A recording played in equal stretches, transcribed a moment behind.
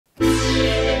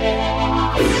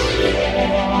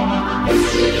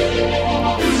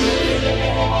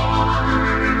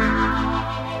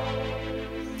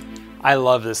I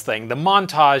love this thing. The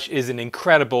Montage is an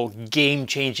incredible,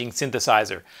 game-changing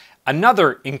synthesizer.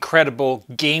 Another incredible,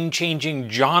 game-changing,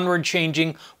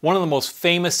 genre-changing, one of the most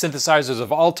famous synthesizers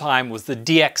of all time was the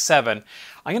DX7.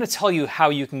 I'm going to tell you how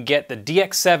you can get the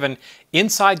DX7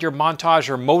 inside your Montage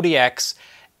or MODX,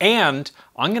 and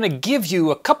I'm going to give you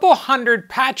a couple hundred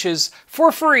patches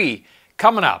for free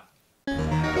coming up.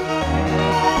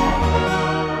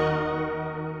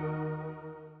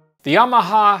 The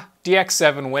Yamaha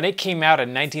DX7, when it came out in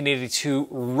 1982,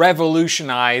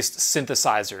 revolutionized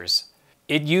synthesizers.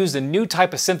 It used a new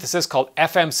type of synthesis called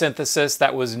FM synthesis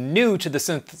that was new to the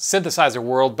synthesizer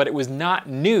world, but it was not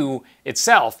new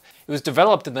itself. It was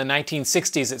developed in the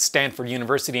 1960s at Stanford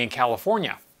University in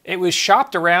California. It was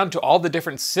shopped around to all the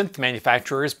different synth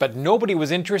manufacturers, but nobody was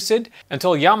interested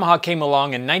until Yamaha came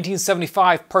along in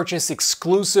 1975, purchased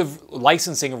exclusive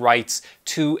licensing rights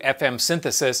to FM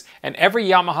synthesis, and every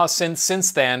Yamaha synth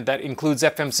since then that includes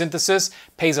FM synthesis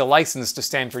pays a license to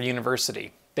Stanford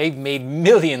University. They've made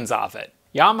millions of it.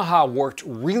 Yamaha worked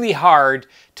really hard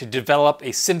to develop a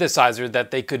synthesizer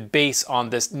that they could base on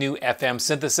this new FM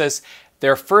synthesis.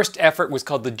 Their first effort was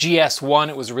called the GS1.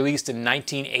 It was released in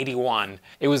 1981.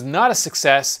 It was not a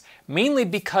success, mainly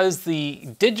because the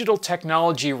digital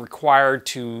technology required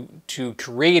to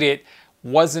create it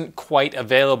wasn't quite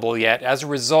available yet. As a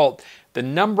result, the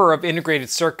number of integrated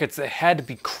circuits that had to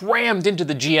be crammed into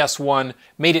the GS1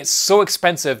 made it so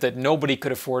expensive that nobody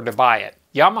could afford to buy it.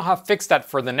 Yamaha fixed that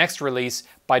for the next release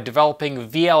by developing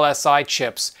VLSI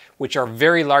chips, which are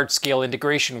very large-scale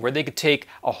integration, where they could take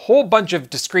a whole bunch of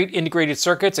discrete integrated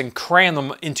circuits and cram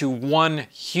them into one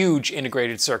huge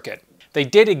integrated circuit. They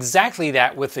did exactly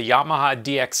that with the Yamaha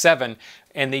DX7,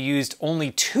 and they used only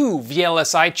 2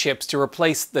 VLSI chips to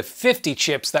replace the 50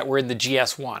 chips that were in the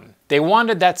GS1. They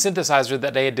wanted that synthesizer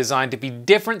that they had designed to be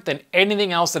different than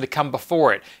anything else that had come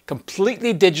before it.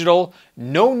 Completely digital,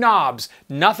 no knobs,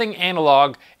 nothing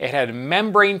analog. It had a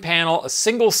membrane panel, a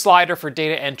single slider for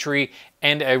data entry,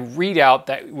 and a readout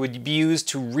that would be used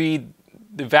to read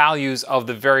the values of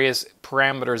the various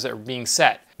parameters that were being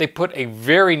set. They put a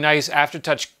very nice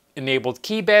aftertouch enabled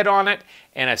keybed on it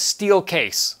and a steel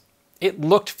case. It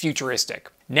looked futuristic.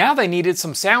 Now they needed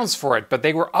some sounds for it, but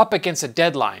they were up against a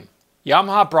deadline.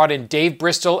 Yamaha brought in Dave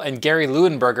Bristol and Gary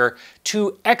Leuenberger,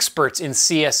 2 experts in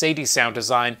CS80 sound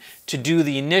design, to do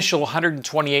the initial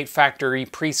 128 factory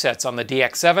presets on the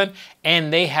DX7,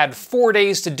 and they had 4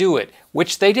 days to do it,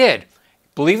 which they did.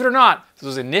 Believe it or not,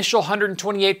 those initial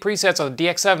 128 presets on the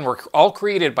DX7 were all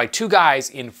created by 2 guys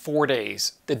in 4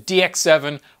 days. The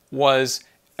DX7 was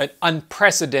an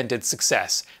unprecedented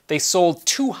success. They sold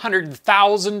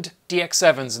 200,000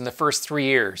 DX7s in the first 3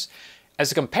 years.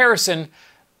 As a comparison,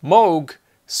 Moog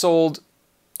sold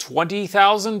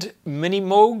 20,000 Mini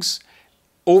Moogs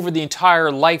over the entire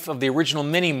life of the original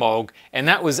Mini Moog, and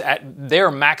that was at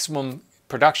their maximum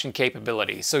production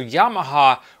capability. So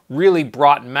Yamaha really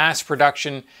brought mass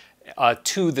production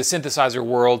to the synthesizer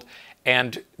world,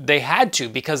 and they had to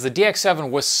because the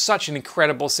DX7 was such an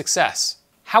incredible success.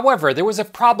 However, there was a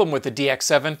problem with the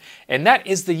DX7, and that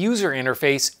is the user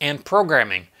interface and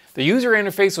programming. The user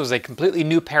interface was a completely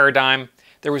new paradigm.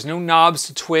 There was no knobs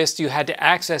to twist. You had to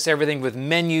access everything with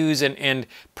menus and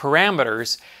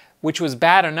parameters, which was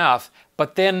bad enough.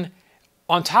 But then,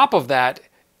 on top of that,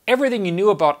 everything you knew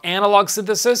about analog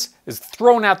synthesis is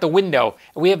thrown out the window.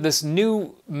 And we have this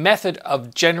new method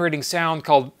of generating sound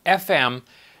called FM,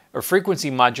 or frequency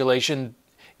modulation,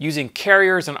 using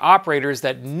carriers and operators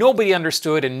that nobody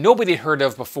understood and nobody had heard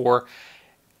of before,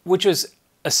 which was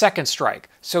a second strike.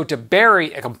 So to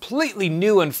bury a completely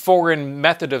new and foreign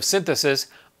method of synthesis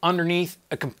underneath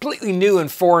a completely new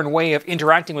and foreign way of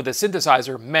interacting with a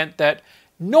synthesizer meant that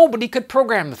nobody could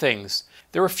program the things.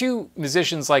 There were a few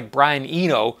musicians like Brian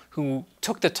Eno who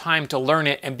took the time to learn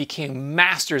it and became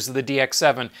masters of the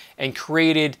DX7 and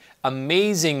created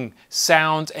amazing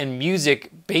sounds and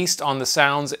music based on the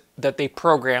sounds that they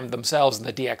programmed themselves in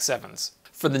the DX7s.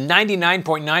 For the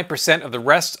 99.9% of the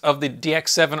rest of the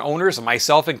DX7 owners,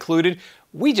 myself included,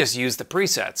 we just used the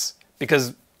presets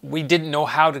because we didn't know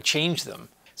how to change them.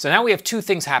 So now we have 2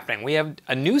 things happening. We have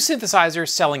a new synthesizer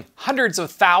selling hundreds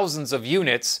of thousands of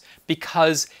units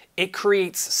because it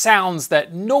creates sounds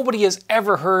that nobody has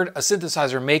ever heard a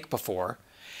synthesizer make before.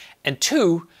 And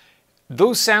 2,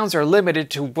 those sounds are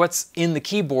limited to what's in the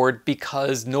keyboard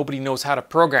because nobody knows how to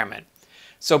program it.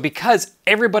 So because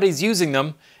everybody's using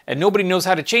them and nobody knows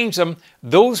how to change them,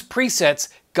 those presets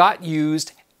got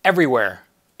used everywhere.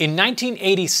 In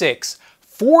 1986,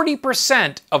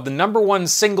 40% of the #1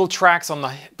 single tracks on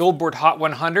the Billboard Hot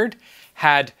 100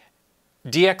 had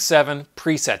DX7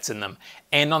 presets in them.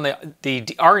 And on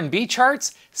the R&B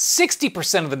charts,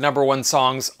 60% of the #1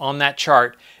 songs on that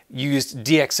chart used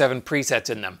DX7 presets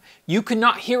in them. You could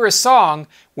not hear a song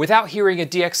without hearing a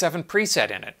DX7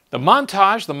 preset in it. The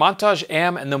Montage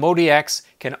M, and the MODX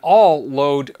can all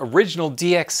load original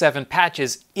DX7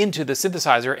 patches into the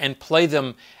synthesizer and play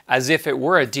them as if it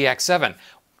were a DX7.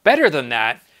 Better than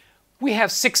that, we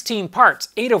have 16 parts,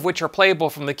 8 of which are playable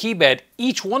from the keybed.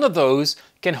 Each one of those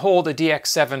can hold a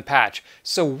DX7 patch.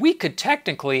 So we could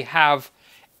technically have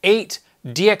 8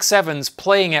 DX7s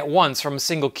playing at once from a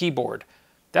single keyboard.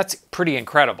 That's pretty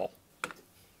incredible.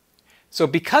 So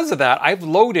because of that, I've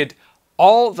loaded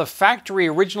all the factory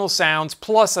original sounds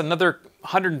plus another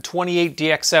 128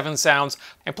 DX7 sounds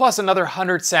and plus another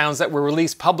 100 sounds that were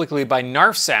released publicly by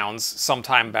Narfsounds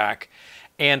sometime back.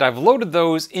 And I've loaded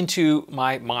those into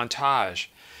my Montage.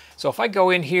 So if I go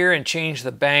in here and change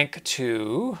the bank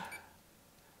to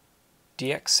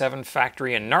DX7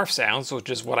 Factory and Narfsounds, which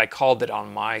is what I called it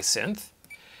on my synth,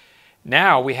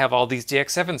 now we have all these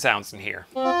DX7 sounds in here.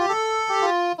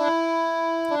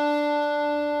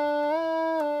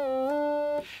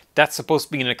 That's supposed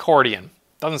to be an accordion.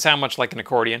 Doesn't sound much like an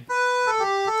accordion.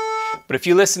 But if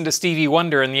you listen to Stevie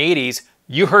Wonder in the 80s,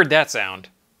 you heard that sound.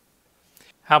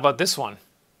 How about this one?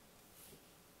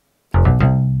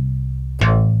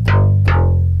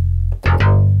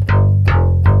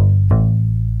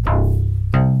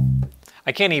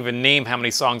 I can't even name how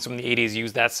many songs from the 80s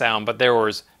used that sound, but there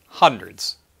was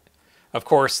hundreds. Of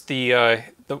course,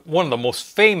 one of the most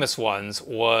famous ones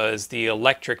was the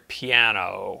Electric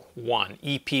Piano 1,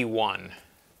 EP1.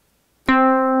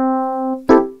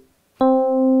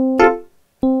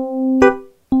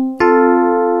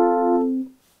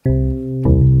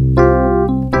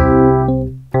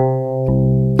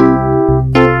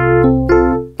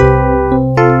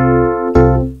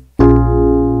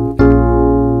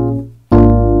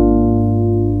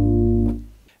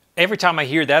 Every time I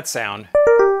hear that sound,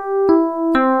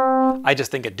 I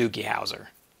just think of Doogie Howser.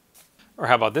 Or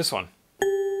how about this one?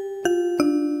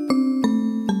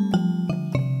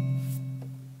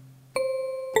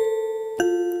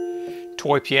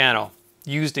 Toy piano,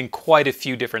 used in quite a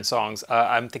few different songs.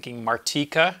 I'm thinking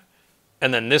Martika,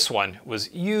 and then this one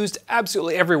was used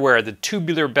absolutely everywhere, the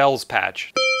Tubular Bells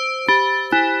patch.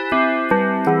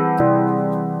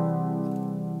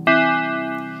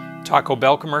 Taco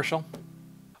Bell commercial.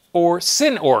 Or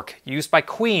Sin Orc, used by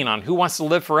Queen on Who Wants to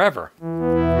Live Forever.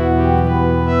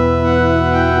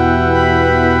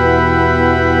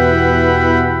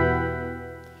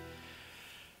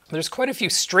 There's quite a few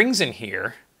strings in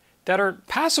here that are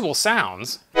passable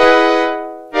sounds.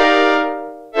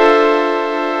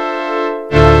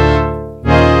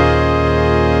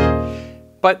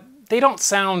 But they don't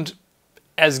sound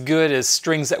as good as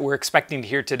strings that we're expecting to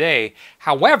hear today.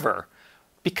 However,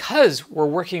 because we're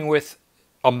working with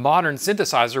a modern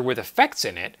synthesizer with effects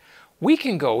in it, we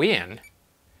can go in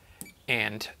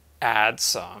and add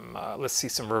some, let's see,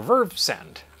 some reverb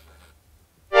send.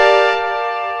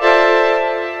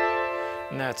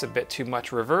 And that's a bit too much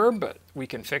reverb, but we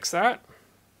can fix that.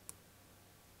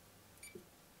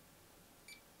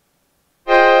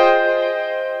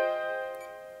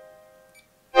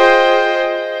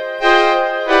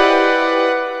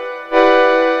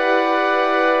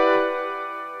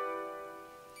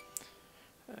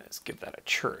 Let's give that a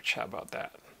church. How about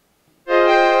that?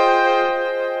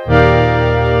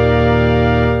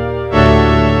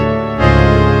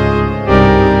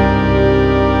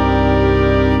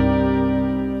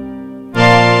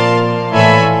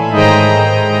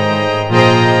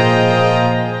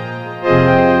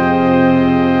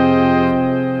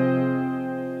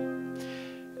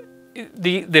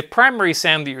 The primary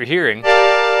sound that you're hearing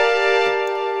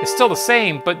is still the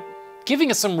same, but giving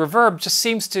it some reverb just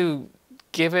seems to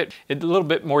give it a little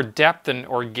bit more depth and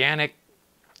organic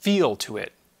feel to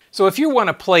it. So if you want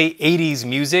to play 80s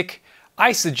music,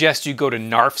 I suggest you go to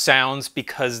Narfsounds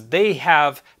because they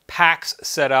have packs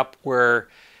set up where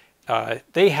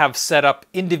they have set up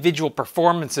individual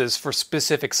performances for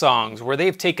specific songs, where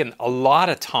they've taken a lot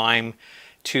of time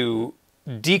to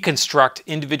deconstruct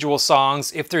individual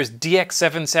songs. If there's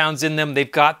DX7 sounds in them,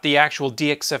 they've got the actual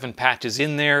DX7 patches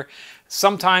in there.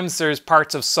 Sometimes there's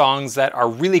parts of songs that are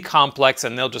really complex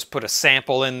and they'll just put a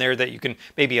sample in there that you can,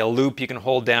 maybe a loop, you can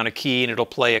hold down a key and it'll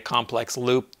play a complex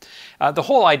loop. The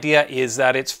whole idea is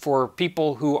that it's for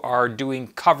people who are doing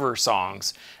cover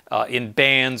songs in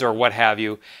bands or what have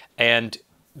you, and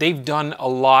they've done a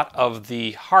lot of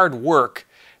the hard work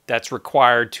that's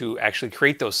required to actually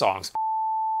create those songs.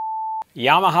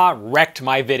 Yamaha wrecked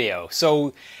my video.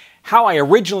 So how I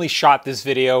originally shot this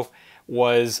video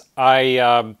was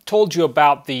I told you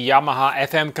about the Yamaha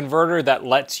FM converter that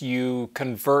lets you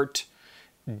convert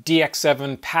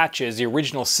DX7 patches, the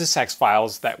original sysx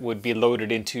files that would be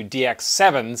loaded into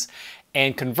DX7s,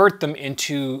 and convert them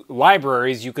into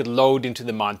libraries you could load into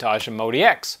the Montage and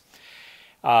MODX.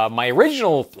 My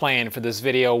original plan for this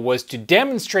video was to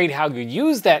demonstrate how you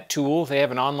use that tool. They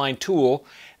have an online tool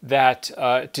that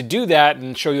to do that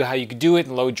and show you how you could do it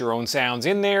and load your own sounds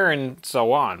in there and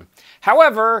so on.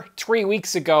 However, 3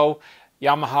 weeks ago,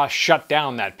 Yamaha shut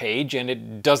down that page and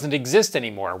it doesn't exist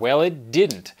anymore. Well, it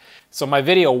didn't. So my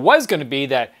video was going to be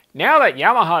that now that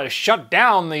Yamaha has shut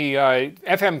down the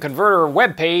FM converter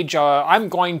webpage, I'm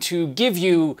going to give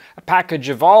you a package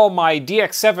of all my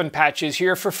DX7 patches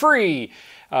here for free.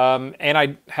 And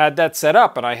I had that set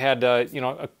up, and I had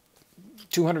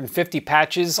 250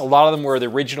 patches. A lot of them were the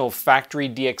original factory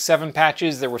DX7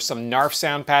 patches. There were some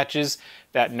Narfsound patches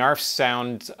that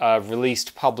Narfsounds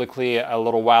released publicly a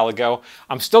little while ago.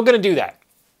 I'm still going to do that.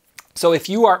 So if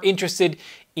you are interested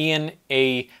in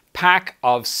a pack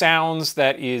of sounds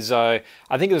that is, I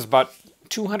think it was about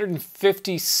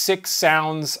 256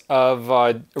 sounds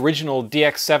of original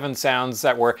DX7 sounds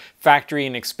that were factory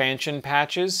and expansion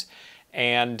patches,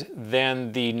 and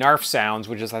then the Narfsounds,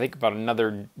 which is I think about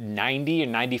another 90 or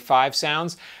 95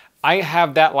 sounds. I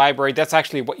have that library. That's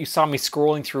actually what you saw me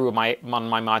scrolling through on my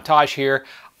montage here.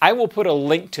 I will put a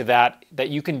link to that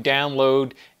you can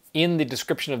download in the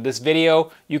description of this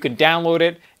video. You can download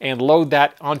it and load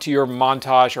that onto your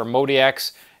Montage or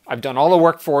MODX. I've done all the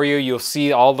work for you. You'll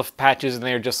see all the patches in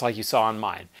there just like you saw on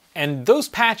mine. And those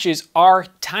patches are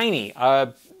tiny.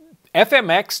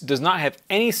 FMX does not have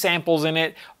any samples in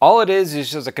it. All it is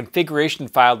just a configuration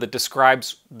file that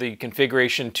describes the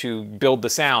configuration to build the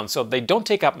sound. So they don't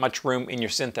take up much room in your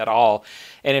synth at all.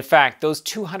 And in fact, those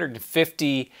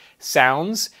 250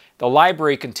 sounds, the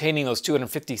library containing those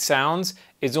 250 sounds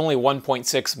is only 1.6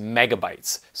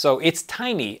 megabytes. So it's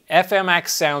tiny. FMX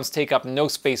sounds take up no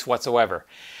space whatsoever.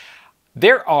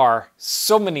 There are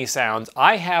so many sounds.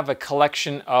 I have a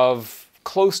collection of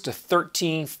close to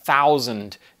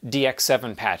 13,000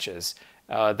 DX7 patches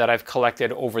that I've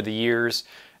collected over the years.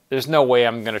 There's no way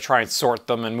I'm going to try and sort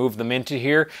them and move them into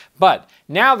here. But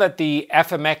now that the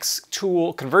FMX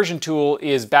tool, conversion tool,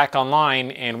 is back online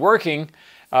and working,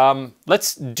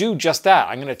 let's do just that.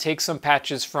 I'm going to take some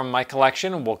patches from my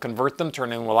collection and we'll convert them, turn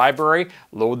them into a library,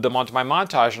 load them onto my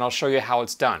Montage, and I'll show you how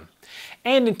it's done.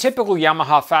 And in typical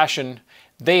Yamaha fashion,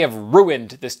 they have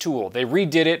ruined this tool. They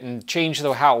redid it and changed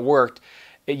how it worked.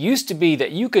 It used to be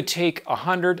that you could take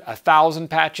 100, 1,000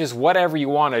 patches, whatever you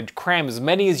wanted, cram as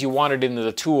many as you wanted into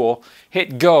the tool,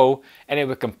 hit go, and it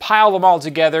would compile them all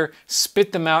together,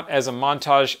 spit them out as a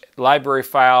Montage library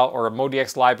file or a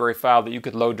MODX library file that you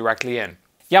could load directly in.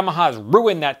 Yamaha has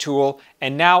ruined that tool,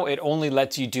 and now it only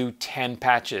lets you do 10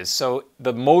 patches. So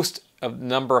the most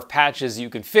number of patches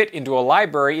you can fit into a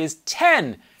library is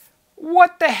 10.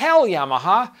 What the hell,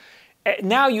 Yamaha?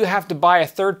 Now you have to buy a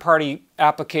third-party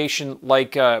application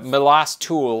like Milas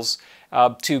Tools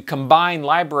to combine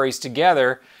libraries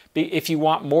together if you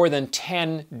want more than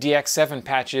 10 DX7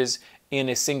 patches in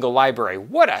a single library.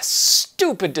 What a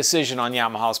stupid decision on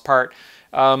Yamaha's part.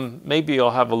 Maybe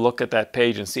I'll have a look at that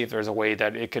page and see if there's a way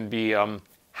that it can be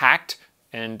hacked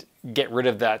and get rid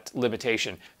of that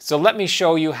limitation. So let me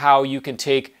show you how you can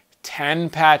take 10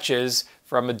 patches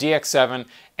from a DX7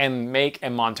 and make a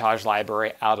Montage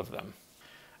library out of them.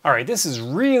 All right, this is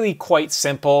really quite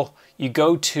simple. You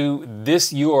go to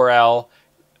this URL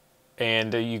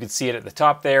and you can see it at the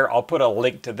top there. I'll put a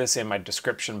link to this in my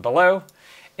description below.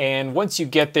 And once you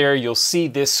get there, you'll see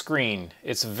this screen.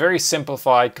 It's very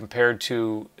simplified compared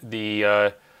to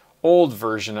the old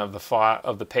version of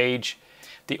the page.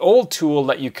 The old tool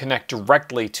let you connect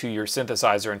directly to your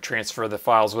synthesizer and transfer the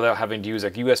files without having to use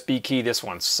a USB key. This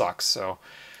one sucks. So,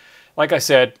 like I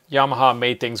said, Yamaha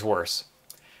made things worse.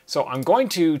 So I'm going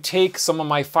to take some of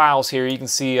my files here. You can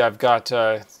see I've got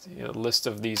a list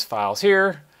of these files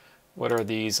here. What are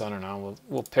these? I don't know.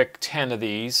 We'll pick 10 of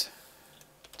these.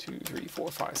 2, 3,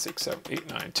 4, 5, 6, 7, 8,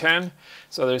 9, 10.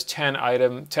 So there's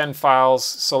 10 files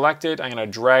selected. I'm going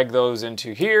to drag those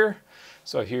into here.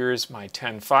 So here's my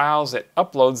 10 files. It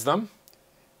uploads them.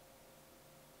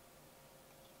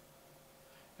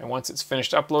 And once it's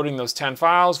finished uploading those 10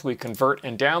 files, we convert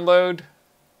and download.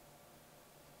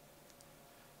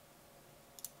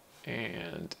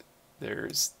 And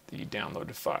there's the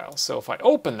downloaded file. So if I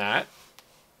open that,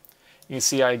 you can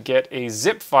see I get a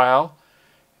zip file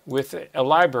with a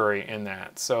library in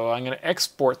that. So I'm going to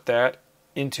export that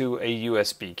into a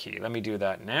USB key. Let me do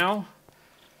that now.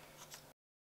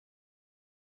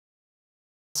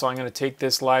 So I'm going to take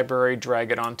this library,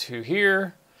 drag it onto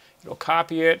here, It'll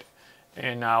copy it,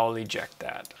 and now I'll eject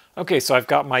that. Okay, so I've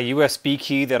got my USB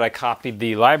key that I copied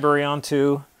the library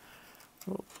onto.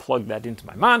 We'll plug that into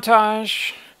my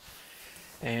Montage.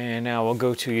 And now we'll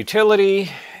go to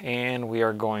Utility, and we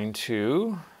are going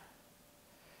to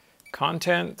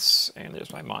Contents, and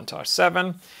there's my Montage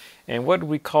 7. And what do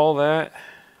we call that?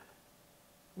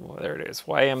 Well, there it is,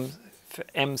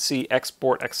 YMC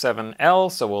Export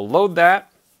X7L, so we'll load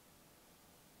that.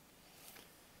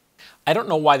 I don't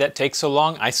know why that takes so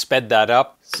long. I sped that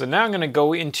up. So now I'm going to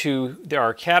go into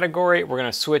our category. We're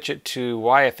going to switch it to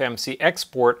YFMC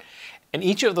Export. And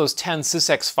each of those 10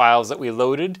 sysx files that we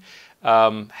loaded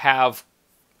have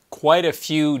quite a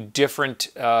few different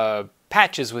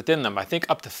patches within them. I think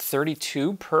up to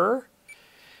 32 per.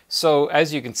 So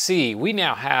as you can see, we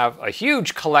now have a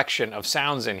huge collection of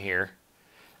sounds in here.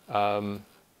 Wow,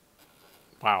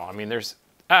 I mean, there's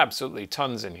absolutely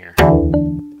tons in here.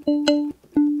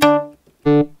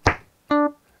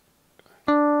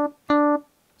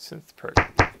 Synth perk.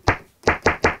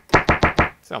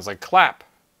 Sounds like clap.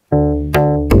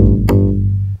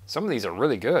 Some of these are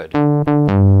really good.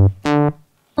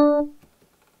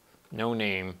 No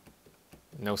name,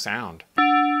 no sound.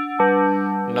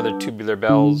 Another tubular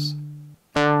bells.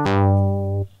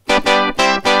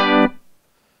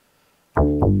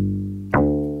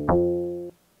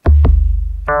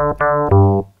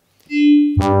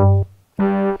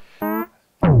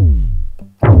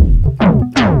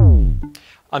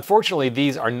 Unfortunately,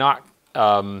 these are not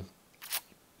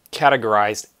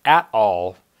categorized at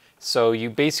all, so you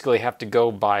basically have to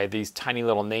go by these tiny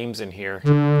little names in here.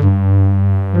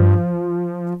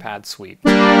 Pad sweep.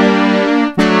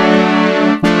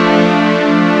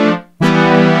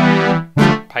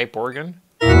 Pipe organ.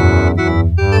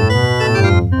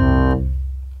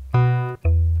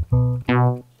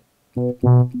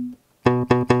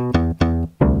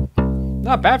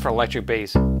 Not bad for electric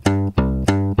bass.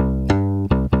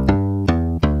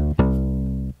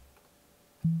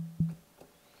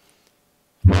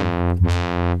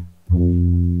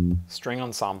 String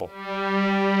ensemble.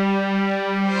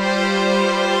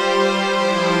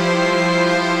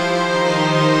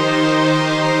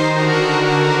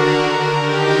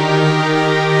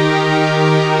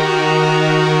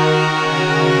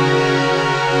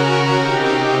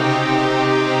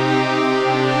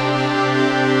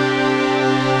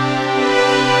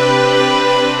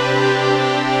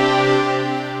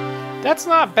 That's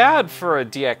not bad for a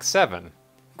DX7.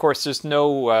 Of course, there's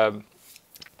no,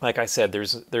 like I said,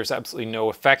 there's absolutely no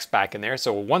effects back in there.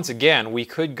 So once again, we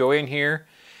could go in here,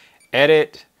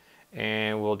 edit,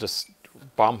 and we'll just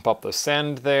bump up the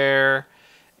send there.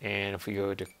 And if we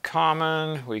go to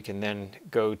common, we can then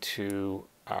go to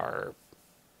our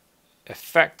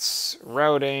effects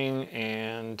routing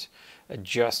and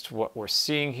adjust what we're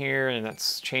seeing here. And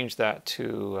let's change that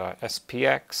to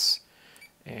SPX,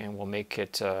 and we'll make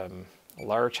it a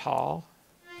large hall.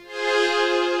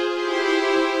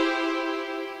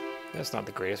 That's not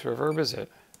the greatest reverb, is it?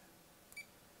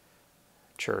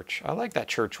 Church. I like that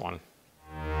church one.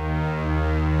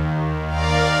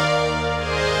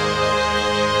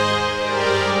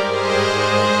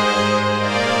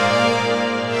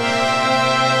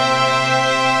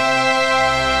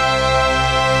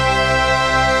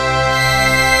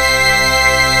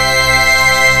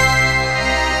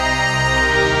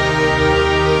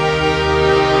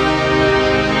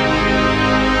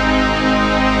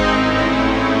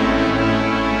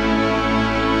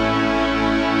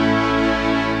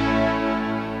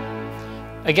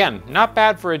 Again, not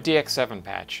bad for a DX7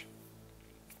 patch.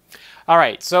 All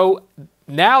right, so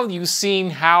now you've seen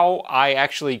how I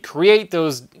actually create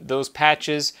those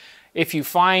patches. If you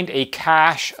find a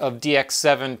cache of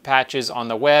DX7 patches on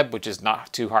the web, which is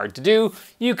not too hard to do,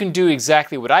 you can do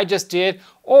exactly what I just did.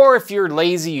 Or if you're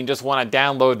lazy, you just want to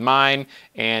download mine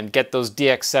and get those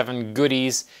DX7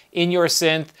 goodies in your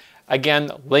synth.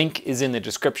 Again, link is in the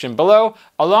description below,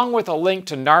 along with a link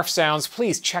to Narfsounds.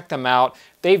 Please check them out.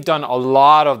 They've done a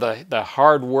lot of the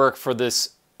hard work for this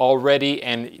already,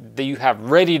 and you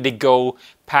have ready to go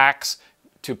packs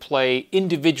to play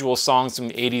individual songs from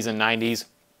the 80s and 90s.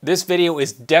 This video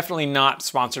is definitely not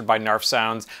sponsored by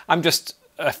Narfsounds. I'm just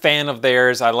a fan of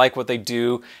theirs. I like what they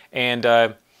do,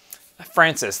 and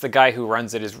Francis, the guy who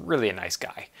runs it, is really a nice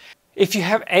guy. If you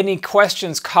have any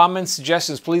questions, comments,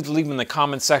 suggestions, please leave them in the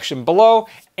comments section below.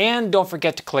 And don't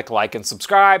forget to click like and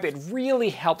subscribe. It really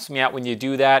helps me out when you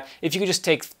do that. If you could just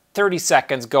take 30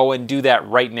 seconds, go and do that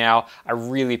right now. I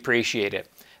really appreciate it.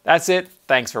 That's it.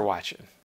 Thanks for watching.